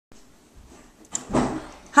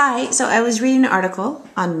Hi, so I was reading an article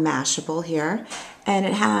on Mashable here, and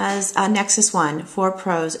it has Nexus One, 4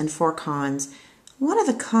 pros and 4 cons. One of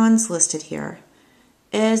the cons listed here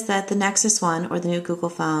is that the Nexus One, or the new Google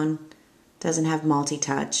phone, doesn't have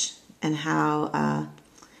multi-touch, and how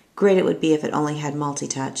great it would be if it only had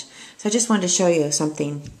multi-touch. So I just wanted to show you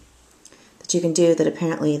something that you can do that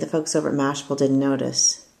apparently the folks over at Mashable didn't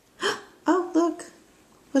notice. Oh, look!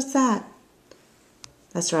 What's that?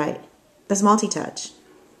 That's right. That's multi-touch.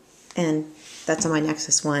 And that's on my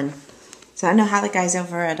Nexus One. So I don't know how the guys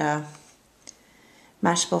over at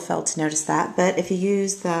Mashable failed to notice that, but if you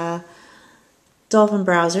use the Dolphin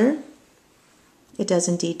browser, it does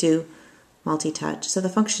indeed do multi-touch. So the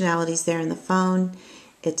functionality is there in the phone.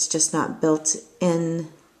 It's just not built in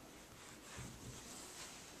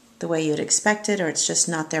the way you'd expect it, or it's just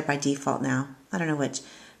not there by default now. I don't know which,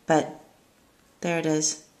 but there it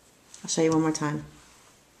is. I'll show you one more time.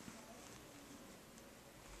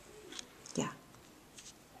 Yeah.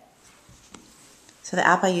 So the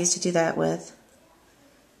app I use to do that with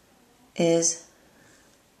is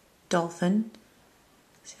Dolphin.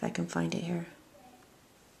 See if I can find it here.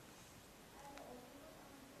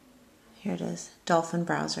 Here it is, Dolphin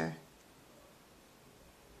browser.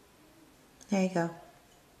 There you go.